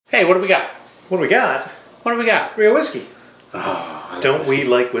Hey, what do we got? What do we got? What do we got? We got whiskey. Oh, Don't we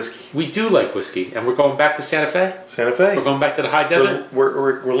like whiskey? We do like whiskey, and we're going back to Sante Fe. Sante Fe. We're going back to the high desert.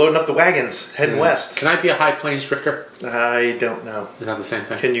 We're loading up the wagons, heading west. Can I be a high plains drifter? I don't know. Is that the same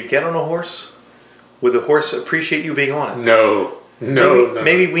thing? Can you get on a horse? Would the horse appreciate you being on it? No.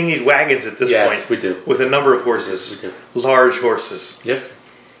 Maybe we need wagons at this point. Yes, we do. With a number of horses. Yes, we do. Large horses. Yep.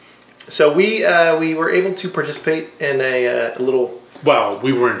 So we were able to participate in a little... Well,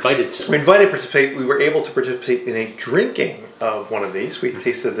 we were invited to. We were invited to participate. We were able to participate in a drinking of one of these. We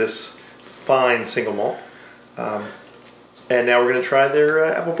tasted this fine single malt. And now we're going to try their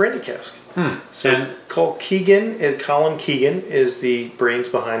Apple Brandy Cask. So Colin Keegan is the brains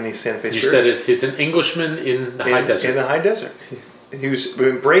behind these Sante Fe Spirits. You said he's an Englishman in the high desert. In the high desert. He's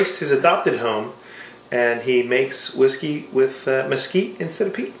embraced his adopted home, and he makes whiskey with mesquite instead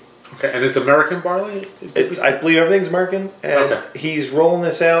of peat. Okay, and it's American barley? I believe everything's American. And okay. He's rolling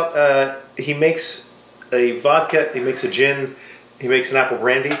this out. He makes a vodka, he makes a gin, he makes an apple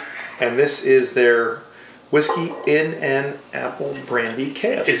brandy, and this is their whiskey in an apple brandy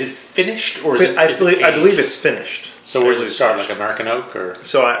cask. Is it finished or I believe it's finished. So where does it start, like American oak? Or?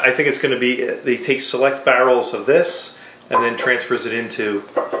 So I think it's going to be, they take select barrels of this and then transfers it into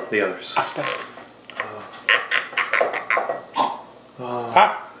the others.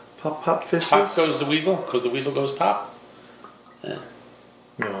 Pop. Pop, pop, fist. Pop goes the weasel, because the weasel goes pop. Yeah.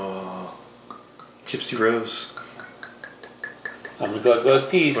 Oh, Gypsy Rose. I'm the glug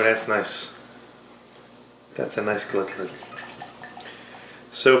tease. Oh, that's nice. That's a nice glug.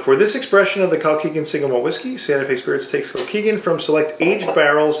 So for this expression of the Colkegan Single Malt Whiskey, Sante Fe Spirits takes Colkegan from select aged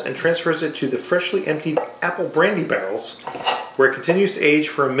barrels and transfers it to the freshly emptied apple brandy barrels, where it continues to age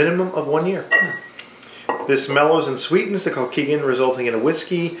for a minimum of 1 year. This mellows and sweetens the Colkegan, resulting in a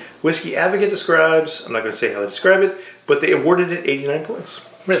whiskey. Whisky Advocate describes, I'm not going to say how they describe it, but they awarded it 89 points.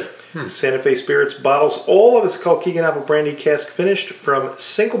 Really? Sante Fe Spirits bottles all of its Colkegan Apple Brandy Cask finished from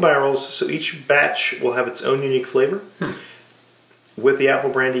single barrels, so each batch will have its own unique flavor. With the Apple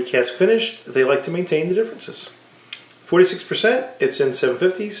Brandy Cask finished, they like to maintain the differences. 46%, it's in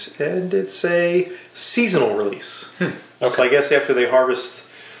 750s, and it's a seasonal release. Okay. So I guess after they harvest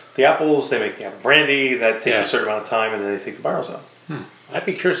the apples, they make the apple brandy. That takes a certain amount of time, and then they take the barrels out. I'd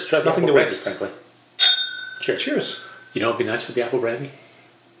be curious to try the Nothing apple to brandy, waste. frankly. Cheers. Cheers. You know what would be nice with the apple brandy?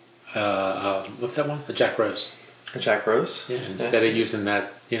 What's that one? A Jack Rose. A Jack Rose? Yeah, instead of using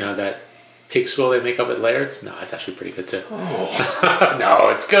that, that pig swill they make up at Laird's. No, it's actually pretty good too. Oh. No,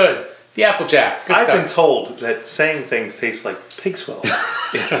 it's good. The Apple Jack. Good I've stuff. been told that saying things taste like pig swill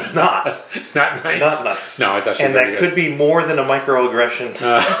is not not nice. Not nice. No, it's actually and that could be more than a microaggression.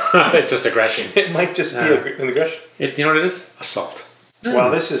 It's just aggression. It might just be an aggression. You know what it is? Assault. Wow,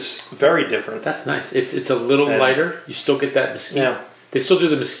 this is very different. That's nice. It's a little lighter. You still get that mesquite. Yeah. They still do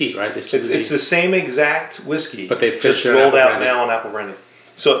the mesquite, right? It's the same exact whiskey, but they just rolled out now on apple brandy.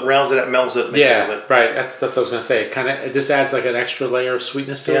 So it rounds it up, melts it. Yeah, right. That's what I was going to say. This adds like an extra layer of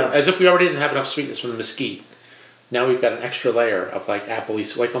sweetness to it, as if we already didn't have enough sweetness from the mesquite. Now we've got an extra layer of like appley,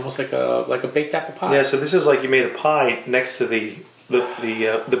 like almost like a baked apple pie. Yeah. So this is like you made a pie next to the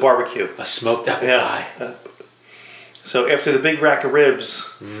barbecue. A smoked apple pie. So after the big rack of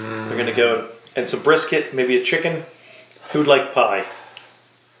ribs, we're going to go and some brisket, maybe a chicken. Who'd like pie?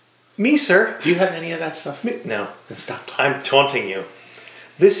 Me, sir. Do you have any of that stuff? No. Then stop talking. I'm taunting you.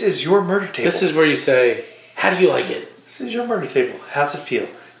 This is your murder table. This is where you say, how do you like it? This is your murder table. How's it feel?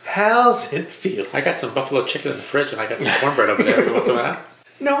 How's it feel? I got some buffalo chicken in the fridge and I got some cornbread over there. You want some of that?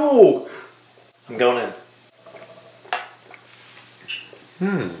 No! I'm going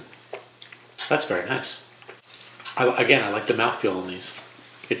in. That's very nice. I like the mouthfeel on these.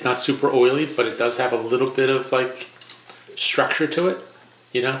 It's not super oily, but it does have a little bit of like structure to it,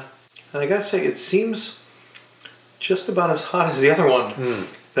 And I gotta say, it seems just about as hot as the other one.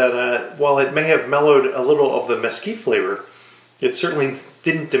 That while it may have mellowed a little of the mesquite flavor, it certainly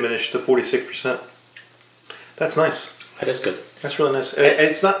didn't diminish the 46%. That's nice. That is good. That's really nice. And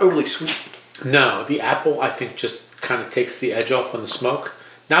it's not overly sweet. No, the apple I think just kind of takes the edge off on the smoke.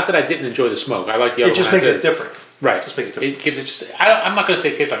 Not that I didn't enjoy the smoke. I like the other one. It just makes it different. Right. It just makes it different. It gives it just. I'm not going to say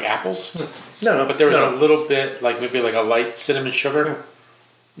it tastes like apples. No. But there was a little bit, like maybe like a light cinnamon sugar.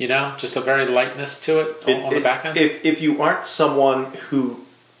 Just a very lightness to it on the back end. If you aren't someone who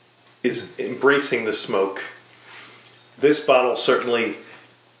is embracing the smoke, this bottle certainly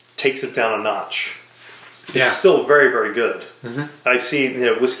takes it down a notch. It's still very, very good. I see,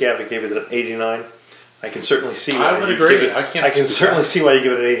 Whisky Advocate gave it an 89. I can certainly see why I would agree. I can certainly see why you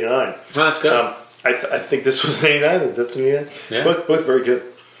give it an 89. No, that's good. I think this was an 89. That's an 89. Yeah. Both very good.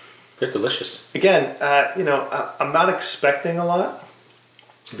 They're delicious. Again, I'm not expecting a lot.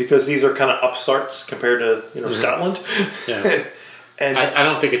 because these are kind of upstarts compared to Scotland. Yeah. And I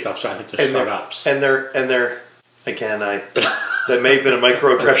don't think it's upstart. I think they're startups. And they're again, that may have been a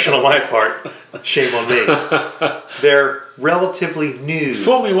microaggression on my part. Shame on me. They're relatively new.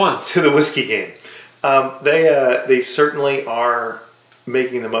 Fool me once to the whiskey game. They certainly are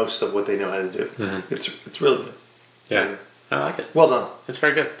making the most of what they know how to do. Mm-hmm. It's really good. Yeah, I like it. Well done. It's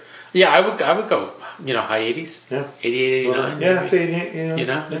very good. Yeah, I would go. High 80s. Yeah, 88, 89. Yeah, it's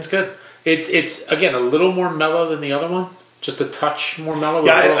 88. It's good. It's again a little more mellow than the other one. Just a touch more mellow.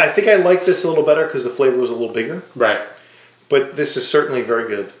 Yeah, I think I like this a little better because the flavor was a little bigger. Right. But this is certainly very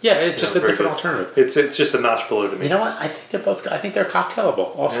good. Yeah, it's just a different alternative. It's just a notch below to me. You know what? I think they're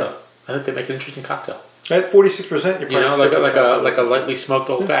cocktailable. Also, I think they make an interesting cocktail. At 46%, you're probably like a lightly smoked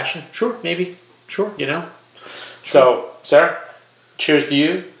old fashioned. Sure, maybe. Sure. Sure. So, sir, cheers to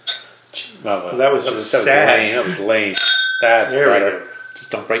you. Well, that was sad. That was lame. That's better.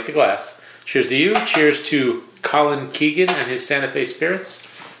 Just don't break the glass. Cheers to you. Cheers to Colkegan and his Sante Fe Spirits.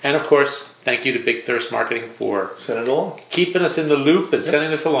 And of course, thank you to Big Thirst Marketing for sending it along, keeping us in the loop and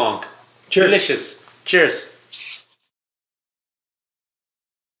sending this along. Cheers. Delicious. Cheers.